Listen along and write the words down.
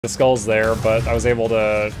The skull's there, but I was able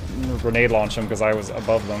to grenade launch him because I was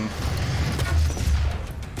above them.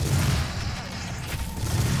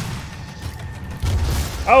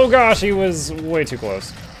 Oh gosh, he was way too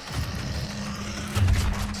close.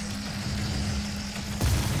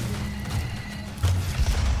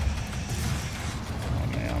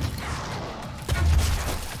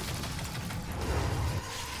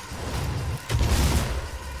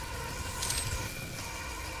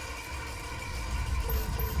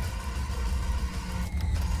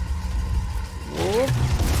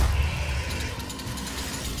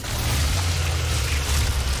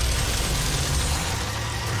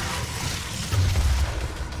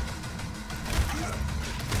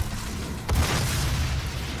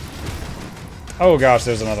 Oh gosh,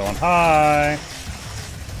 there's another one. Hi!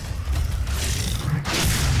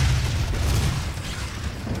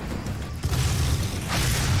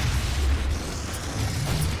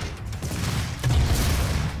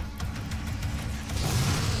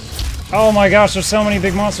 Oh my gosh, there's so many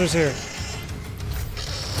big monsters here.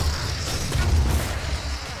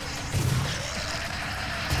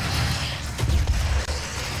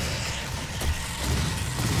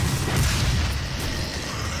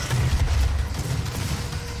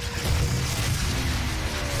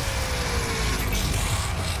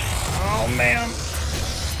 Oh man.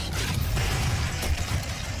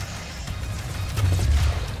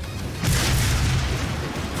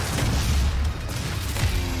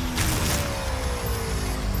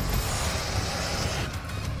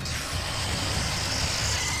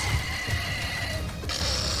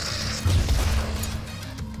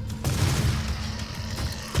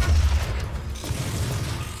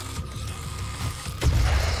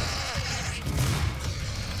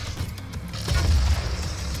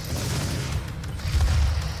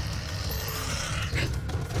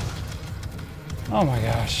 Oh my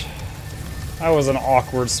gosh. That was an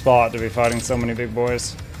awkward spot to be fighting so many big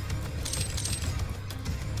boys.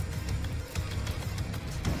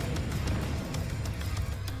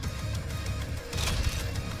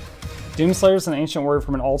 Doomslayer is an ancient warrior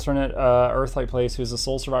from an alternate Earth-like place who is the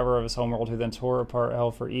sole survivor of his homeworld who then tore apart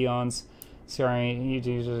hell for eons. Scarring he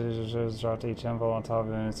dropped a temple on top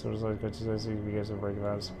of it and sort of like because of break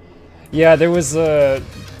vibes. Yeah, there was a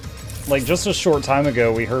like just a short time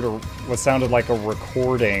ago we heard what sounded like a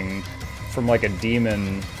recording from like a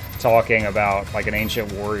demon talking about like an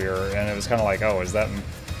ancient warrior, and it was kind of like, oh, is that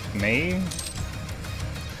me?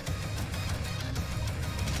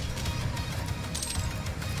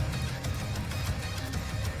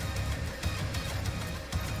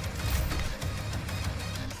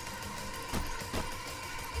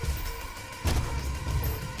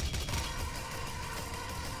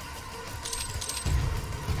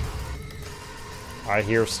 I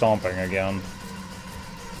hear stomping again.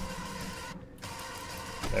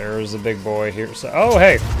 There's a big boy here. So, oh,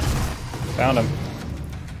 hey! Found him.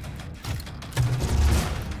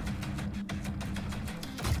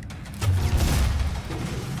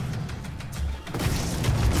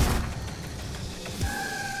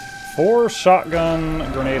 Four shotgun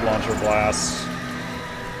grenade launcher blasts.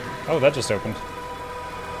 Oh, that just opened.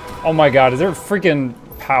 Oh my god, is there a freaking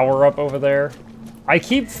power-up over there? I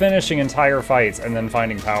keep finishing entire fights and then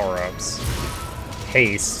finding power-ups.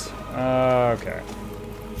 Haste. Okay.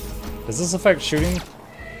 Does this affect shooting?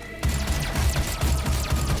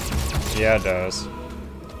 Yeah, it does.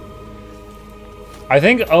 I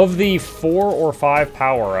think of the 4 or 5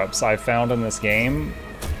 power-ups I found in this game,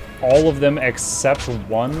 all of them except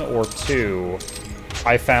 1 or 2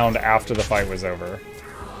 I found after the fight was over.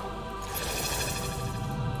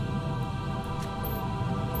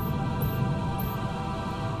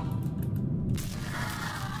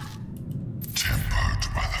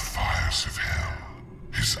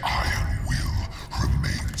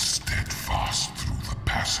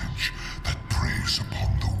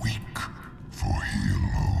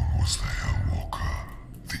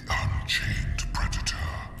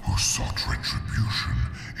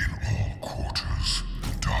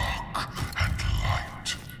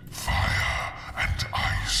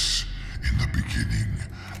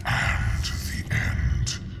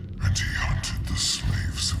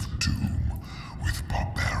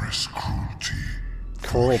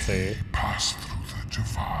 Cruelty. Passed through the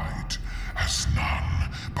divide as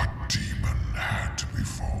none but demon had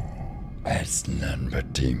before. As none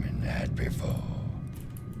but demon had before.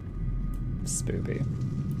 Spoopy.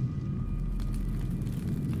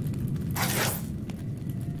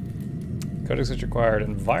 Codex which required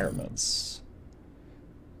environments.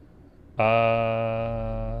 Wait,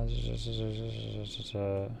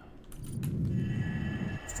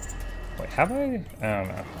 have I? I don't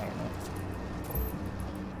know.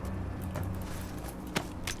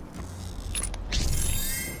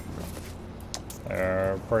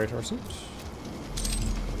 Praetor suit.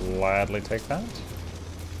 Gladly take that.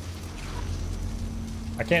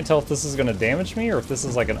 I can't tell if this is going to damage me or if this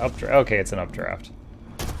is like an updraft. Okay, it's an updraft.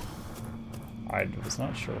 I was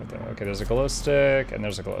not sure what that. Okay, there's a glow stick and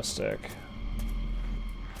there's a glow stick.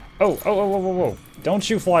 Oh, whoa. Don't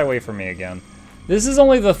you fly away from me again. This is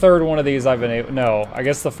only the third one of these I've been able... No, I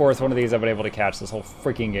guess the fourth one of these I've been able to catch this whole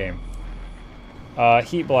freaking game.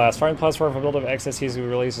 Heat blast. Firing the platform for a build of excess heat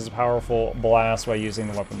releases a powerful blast by using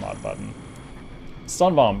the weapon mod button.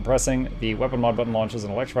 Stun bomb. Pressing the weapon mod button launches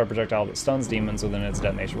an electrified projectile that stuns demons within its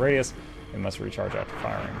detonation radius. It must recharge after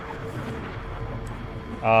firing.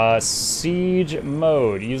 Siege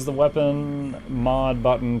mode. Use the weapon mod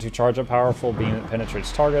button to charge a powerful beam that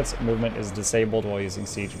penetrates targets. Movement is disabled while using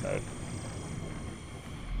siege mode.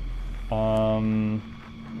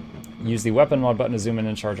 Use the weapon mod button to zoom in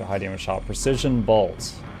and charge a high damage shot. Precision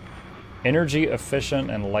bolt. Energy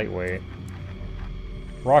efficient and lightweight.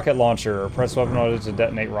 Rocket launcher. Press weapon mod to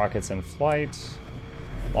detonate rockets in flight.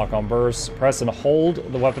 Lock on burst. Press and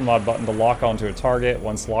hold the weapon mod button to lock onto a target.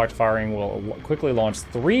 Once locked, firing will quickly launch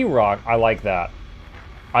 3 I like that.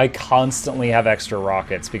 I constantly have extra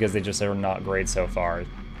rockets because they just are not great so far.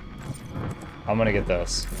 I'm gonna get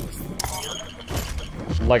this.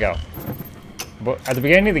 Lego. But at the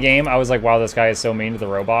beginning of the game, I was like, wow, this guy is so mean to the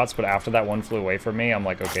robots, but after that one flew away from me, I'm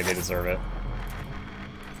like, okay, they deserve it.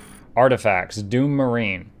 Artifacts. Doom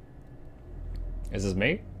Marine. Is this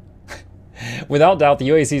me? Without doubt, the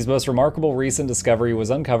UAC's most remarkable recent discovery was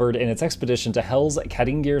uncovered in its expedition to Hell's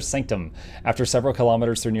Kadingir Sanctum. After several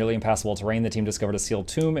kilometers through nearly impassable terrain, the team discovered a sealed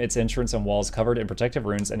tomb, its entrance and walls covered in protective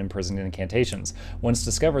runes and imprisoned incantations. Once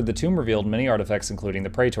discovered, the tomb revealed many artifacts, including the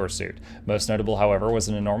Praetor suit. Most notable, however, was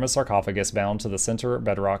an enormous sarcophagus bound to the center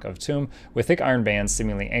bedrock of tomb, with thick iron bands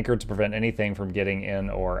seemingly anchored to prevent anything from getting in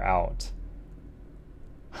or out.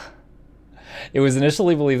 It was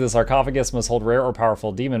initially believed the sarcophagus must hold rare or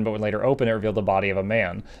powerful demon, but when later opened, it revealed the body of a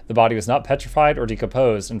man. The body was not petrified or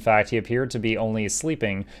decomposed. In fact, he appeared to be only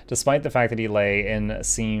sleeping, despite the fact that he lay and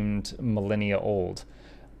seemed millennia old.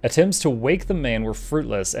 Attempts to wake the man were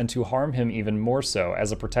fruitless, and to harm him even more so,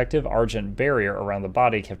 as a protective argent barrier around the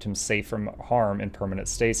body kept him safe from harm in permanent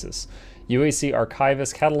stasis. UAC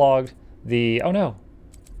archivist cataloged the... Oh no!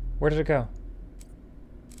 Where did it go?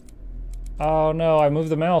 Oh no, I moved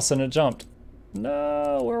the mouse and it jumped.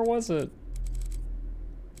 No, where was it?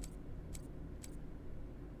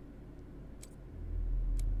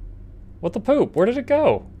 What the poop? Where did it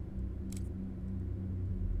go?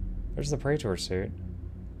 There's the Praetor suit.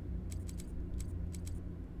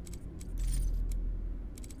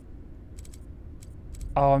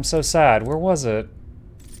 Oh, I'm so sad. Where was it?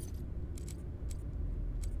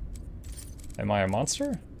 Am I a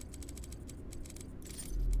monster?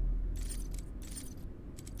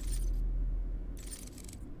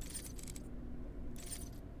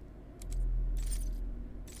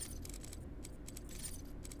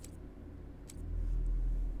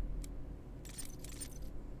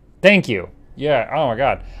 Thank you. Yeah, oh my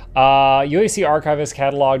god. UAC archivist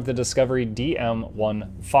cataloged the discovery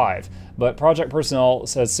DM-15, but project personnel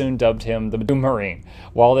has soon dubbed him the Doom Marine.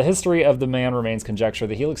 While the history of the man remains conjecture,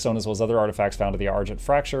 the Helix Stone as well as other artifacts found at the Argent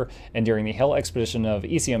Fracture and during the Hell expedition of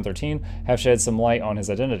ECM-13 have shed some light on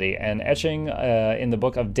his identity. An etching in the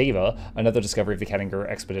Book of Deva, another discovery of the Kadingir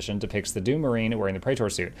expedition, depicts the Doom Marine wearing the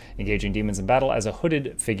Praetor suit, engaging demons in battle as a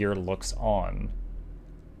hooded figure looks on.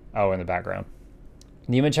 Oh, in the background.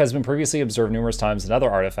 The image has been previously observed numerous times in other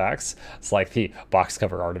artifacts, it's like the box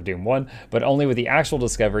cover art of Doom 1, but only with the actual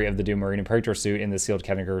discovery of the Doom Marine and Praetor suit in the sealed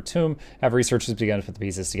Kadingir tomb have researchers begun to put the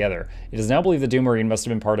pieces together. It is now believed the Doom Marine must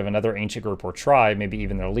have been part of another ancient group or tribe, maybe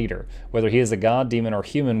even their leader. Whether he is a god, demon, or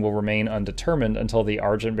human will remain undetermined until the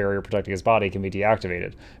Argent barrier protecting his body can be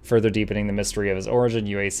deactivated. Further deepening the mystery of his origin,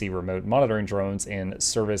 UAC remote monitoring drones in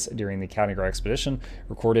service during the Kadingir expedition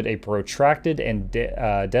recorded a protracted and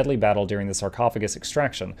deadly battle during the sarcophagus extraction.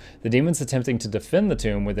 The demons attempting to defend the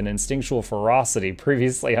tomb with an instinctual ferocity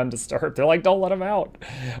previously undisturbed. They're like, don't let him out.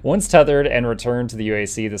 Once tethered and returned to the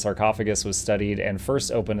UAC, the sarcophagus was studied and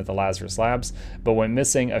first opened at the Lazarus Labs, but went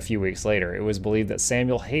missing a few weeks later. It was believed that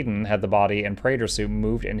Samuel Hayden had the body and Praetor suit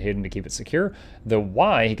moved and hidden to keep it secure, though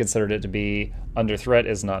why he considered it to be under threat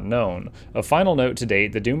is not known. A final note to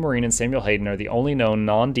date, the Doom Marine and Samuel Hayden are the only known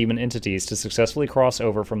non-demon entities to successfully cross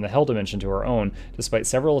over from the Hell dimension to our own, despite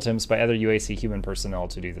several attempts by other UAC human personnel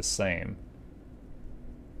to do the same.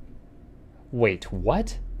 Wait,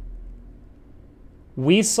 what?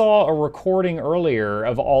 We saw a recording earlier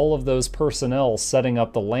of all of those personnel setting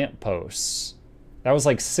up the lampposts. That was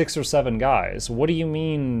like 6 or 7 guys. What do you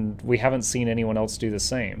mean we haven't seen anyone else do the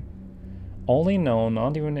same? Only known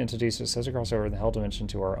non-human entities success a crossover in the hell dimension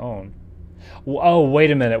to our own. Oh,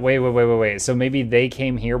 wait a minute. Wait. So maybe they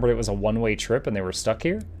came here, but it was a one-way trip and they were stuck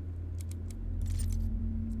here?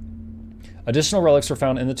 Additional relics were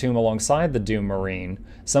found in the tomb alongside the Doom Marine.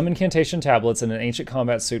 Some incantation tablets and an ancient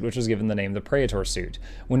combat suit which was given the name the Praetor suit.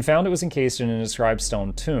 When found, it was encased in an inscribed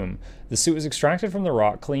stone tomb. The suit was extracted from the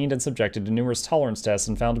rock, cleaned, and subjected to numerous tolerance tests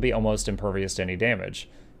and found to be almost impervious to any damage.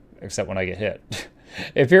 Except when I get hit.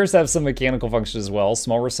 It appears to have some mechanical function as well,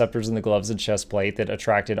 small receptors in the gloves and chest plate that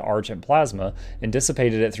attracted argent plasma and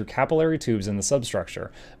dissipated it through capillary tubes in the substructure.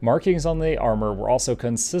 Markings on the armor were also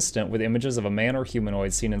consistent with images of a man or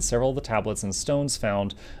humanoid seen in several of the tablets and stones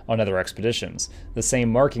found on other expeditions. The same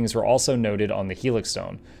markings were also noted on the Helix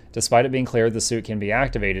Stone. Despite it being clear the suit can be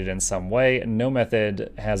activated in some way, no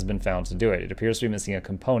method has been found to do it. It appears to be missing a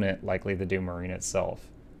component, likely the Doom Marine itself.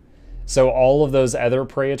 So all of those other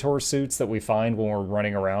Praetor suits that we find when we're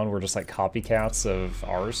running around were just like copycats of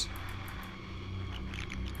ours.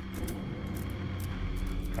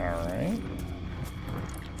 Alright.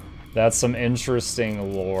 That's some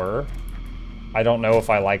interesting lore. I don't know if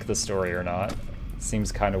I like the story or not. It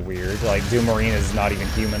seems kind of weird. Like, Doom Marine is not even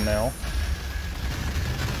human now.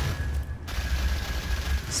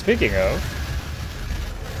 Speaking of...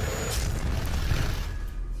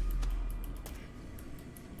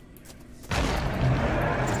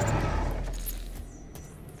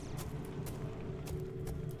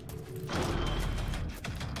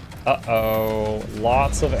 Uh-oh,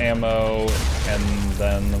 lots of ammo, and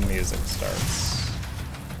then the music starts.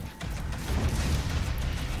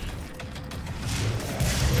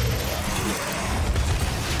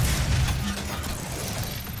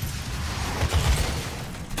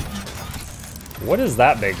 What is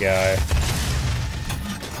that big guy?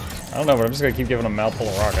 I don't know, but I'm just gonna keep giving him a mouthful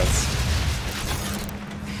of rockets.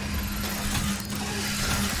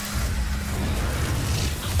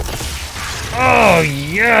 Oh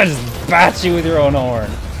yeah, just bat you with your own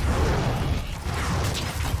horn.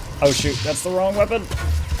 Oh shoot, that's the wrong weapon.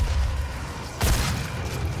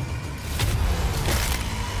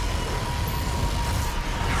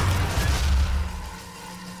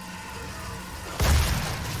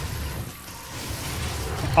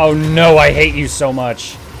 Oh no, I hate you so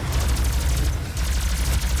much.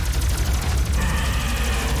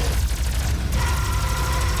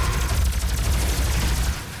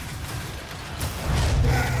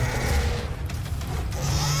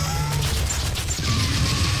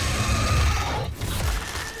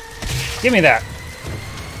 Give me that.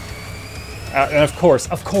 And of course,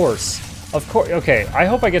 okay, I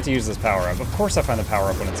hope I get to use this power-up. Of course I find the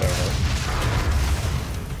power-up when it's over.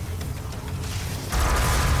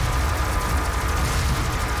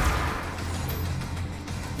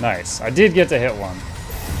 Nice. I did get to hit one.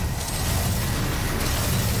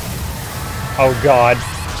 Oh god.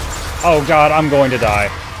 Oh god, I'm going to die.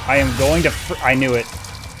 I am going to I knew it.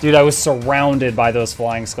 Dude, I was surrounded by those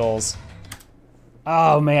flying skulls.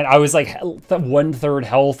 Oh man, I was like 1/3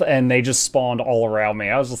 health and they just spawned all around me.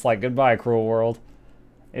 I was just like, goodbye, cruel world.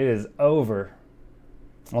 It is over.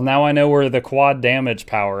 Well, now I know where the quad damage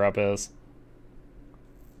power-up is.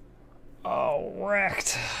 Oh,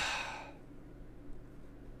 wrecked.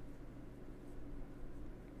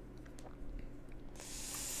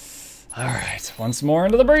 Alright, once more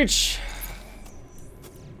into the breach.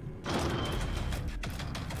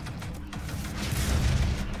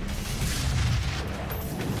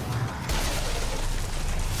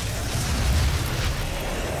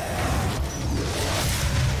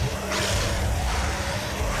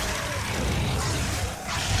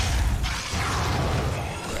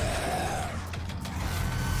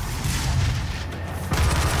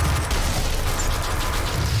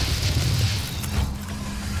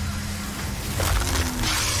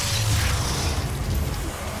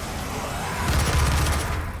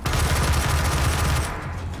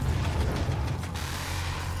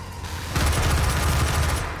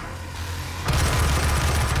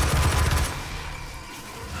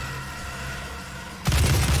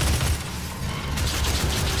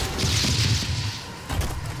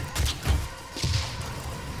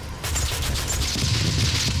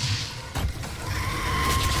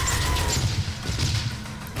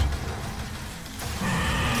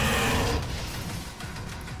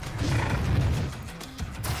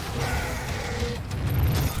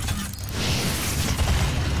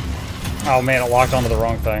 Oh man, it locked onto the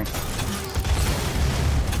wrong thing.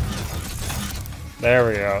 There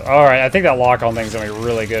we go. Alright, I think that lock-on thing's gonna be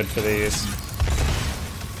really good for these.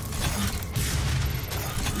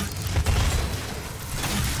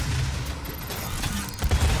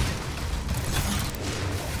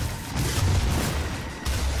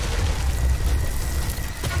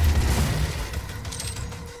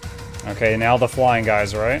 Okay, now the flying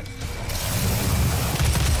guys, right?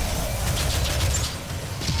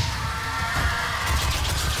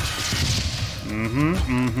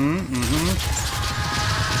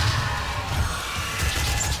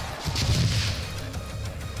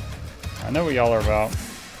 I know what y'all are about.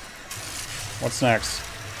 What's next?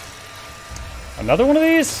 Another one of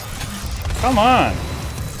these? Come on.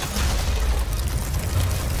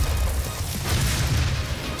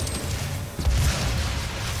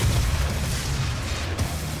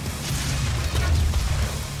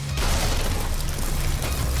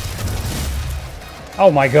 Oh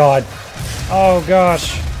my god. Oh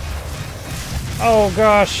gosh. Oh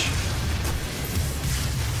gosh.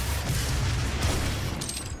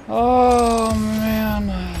 Oh man.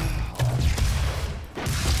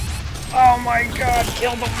 Oh my god,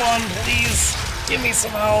 kill the one, please. Give me some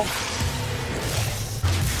help.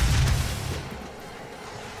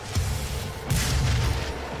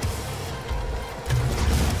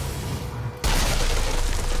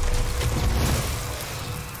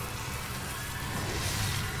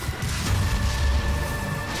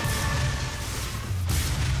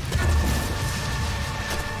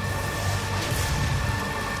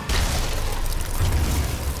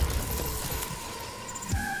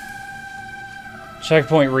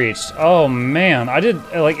 Checkpoint reached. Oh man, I did,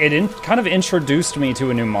 like, kind of introduced me to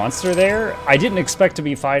a new monster there. I didn't expect to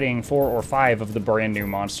be fighting 4 or 5 of the brand new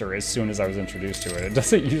monster as soon as I was introduced to it. It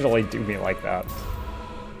doesn't usually do me like that.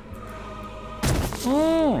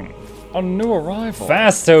 A new arrival.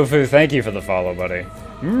 Fast Tofu, thank you for the follow, buddy.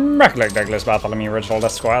 Mukluk, Douglas, Bartholomew, Reginald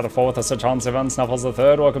Esquire, the 4th, Sir John Sivan, Snuffles the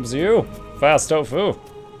 3rd, welcomes you. Fast Tofu.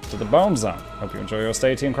 To the Bone Zone. Hope you enjoy your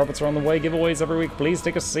stay. Team Crumpets are on the way. Giveaways every week. Please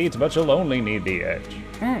take a seat, but you'll only need the edge.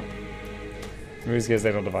 Movies guys,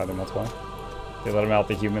 they don't divide them, that's why. They let them out,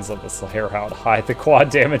 the humans let the Slayer out. Hide the quad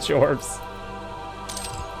damage orbs.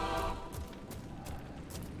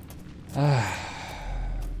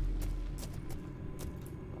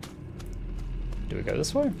 Do we go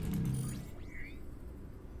this way?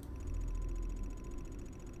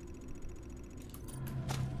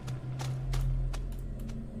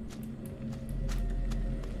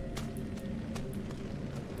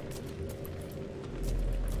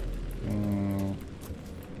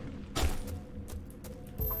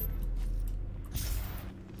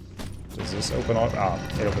 Does this open on? Ah,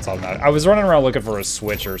 it opens automatic. I was running around looking for a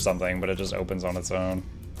switch or something, but it just opens on its own.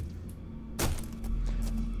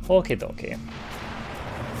 Okie dokie.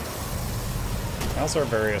 How's our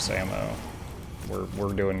various ammo?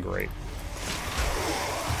 We're doing great.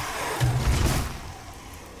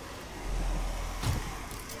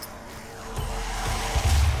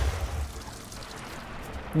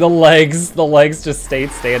 The legs just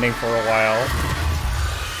stayed standing for a while.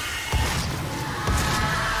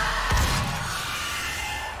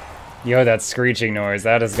 Yo, that screeching noise,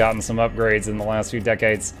 that has gotten some upgrades in the last few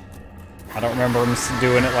decades. I don't remember him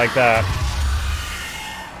doing it like that.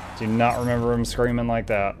 Do not remember him screaming like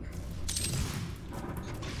that.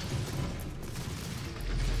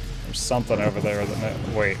 There's something over there that...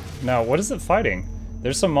 Wait, no, what is it fighting?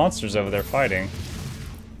 There's some monsters over there fighting.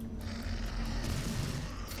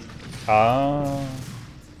 Do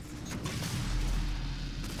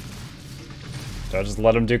I just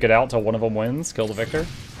let them duke it out till one of them wins? Kill the victor?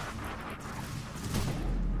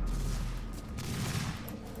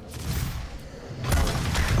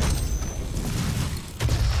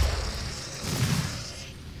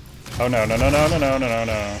 Oh no, no, no, no, no, no, no, no,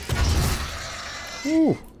 no.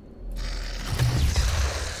 Ooh.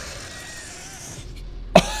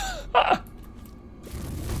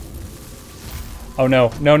 Oh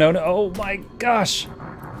no, no, no, no, oh my gosh.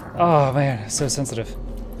 Oh man, so sensitive.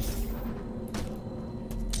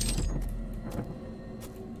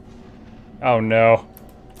 Oh no.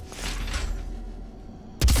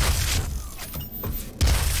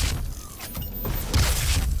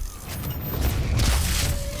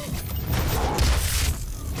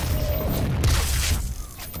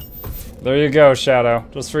 There you go, Shadow.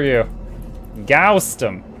 Just for you. Goust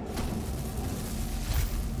him.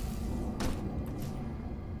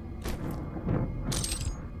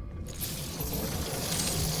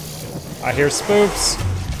 I hear spooks.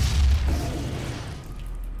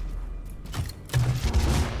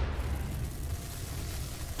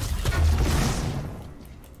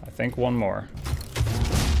 I think one more.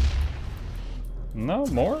 No,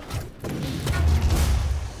 more?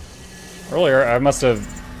 Earlier, I must have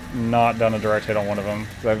not done a direct hit on one of them.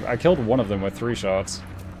 I killed one of them with 3 shots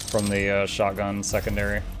from the shotgun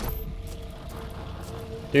secondary.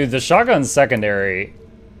 Dude, the shotgun secondary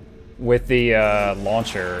with the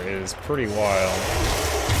launcher is pretty wild.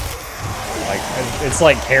 Like, it's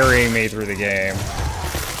like carrying me through the game.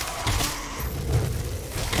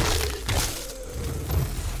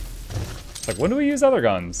 Like, when do we use other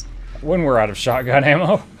guns? When we're out of shotgun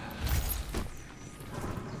ammo.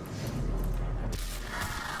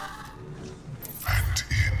 And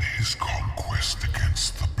in his conquest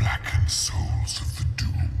against the blackened souls of the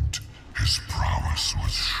doomed, his prowess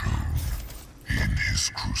was shown. In his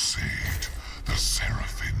crusade, the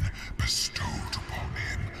Seraphim bestowed upon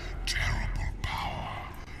him terrible power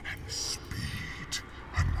and speed,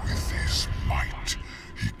 and with his might,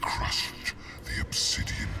 he crushed the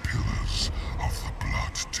obsidian pillars of the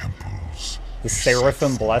blood temples. The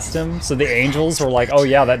Seraphim blessed him, so the angels were like, oh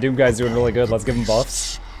yeah, that Doom guy's doing really good, let's give him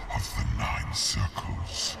buffs. Of the 9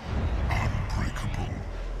 circles, unbreakable,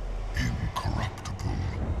 incorruptible,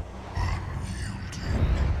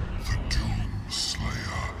 unyielding, the Doom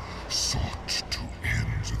Slayer sought to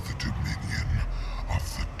end the dominion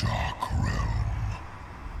of the Dark Realm.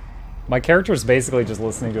 My character is basically just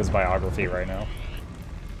listening to his biography right now.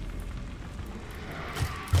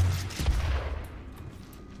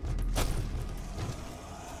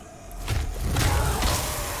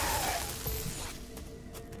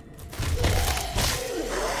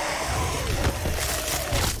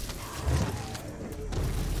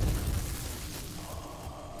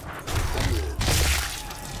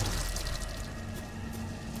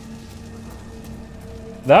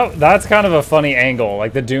 That's kind of a funny angle.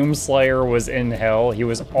 Like, the Doomslayer was in hell. He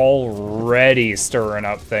was already stirring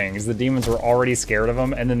up things. The demons were already scared of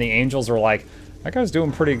him, and then the angels were like, that guy's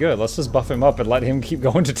doing pretty good. Let's just buff him up and let him keep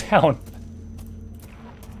going to town.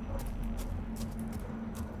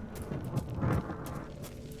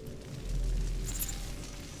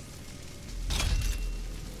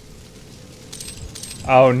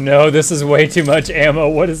 Oh no, this is way too much ammo.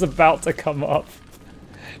 What is about to come up?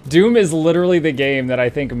 Doom is literally the game that I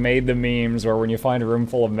think made the memes where when you find a room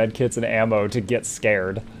full of medkits and ammo to get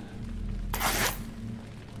scared.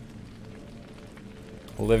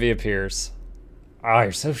 Olivia Pierce. Ah,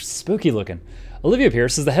 you're so spooky looking. Olivia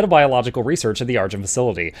Pierce is the head of biological research at the Argent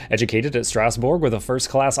facility. Educated at Strasbourg with a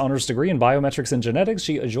first-class honors degree in biometrics and genetics,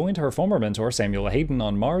 she joined her former mentor Samuel Hayden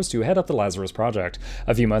on Mars to head up the Lazarus Project.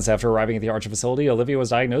 A few months after arriving at the Argent facility, Olivia was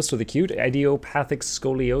diagnosed with acute idiopathic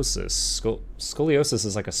scoliosis. Scoliosis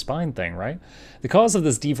is like a spine thing, right? The cause of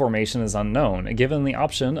this deformation is unknown. Given the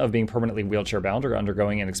option of being permanently wheelchair-bound or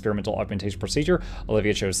undergoing an experimental augmentation procedure,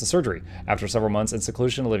 Olivia chose the surgery. After several months in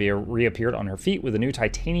seclusion, Olivia reappeared on her feet with a new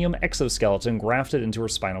titanium exoskeleton grafted into her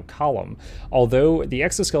spinal column. Although the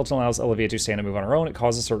exoskeleton allows Olivia to stand and move on her own, it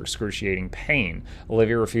causes her excruciating pain.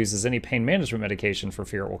 Olivia refuses any pain management medication for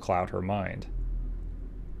fear it will cloud her mind.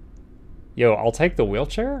 Yo, I'll take the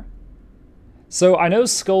wheelchair? So I know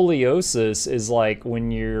scoliosis is like when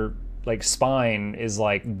your like spine is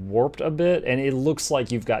like warped a bit and it looks like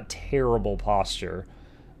you've got terrible posture.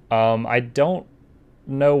 I don't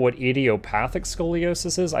know what idiopathic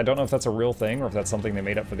scoliosis is. I don't know if that's a real thing or if that's something they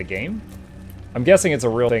made up for the game. I'm guessing it's a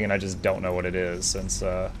real thing and I just don't know what it is since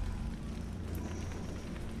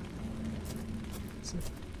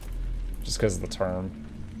just because of the term.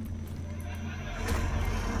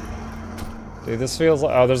 Dude, this feels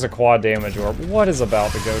like... Oh, there's a quad damage orb. What is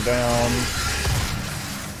about to go down?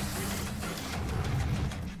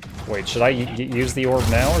 Wait, should I use the orb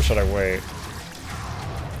now, or should I wait?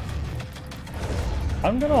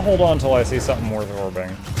 I'm gonna hold on until I see something worth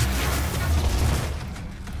orbing.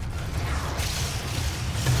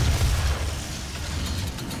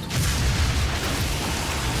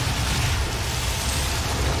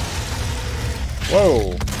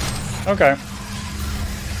 Whoa. Okay.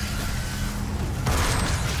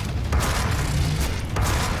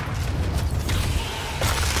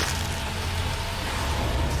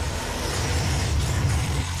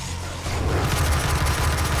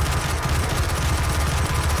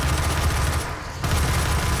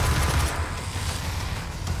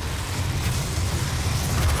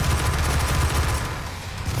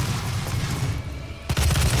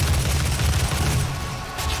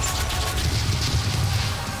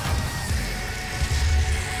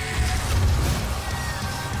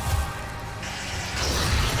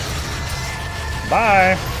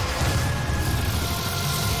 Bye.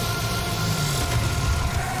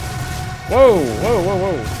 Whoa, whoa, whoa,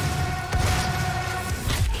 whoa.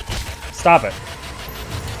 Stop it.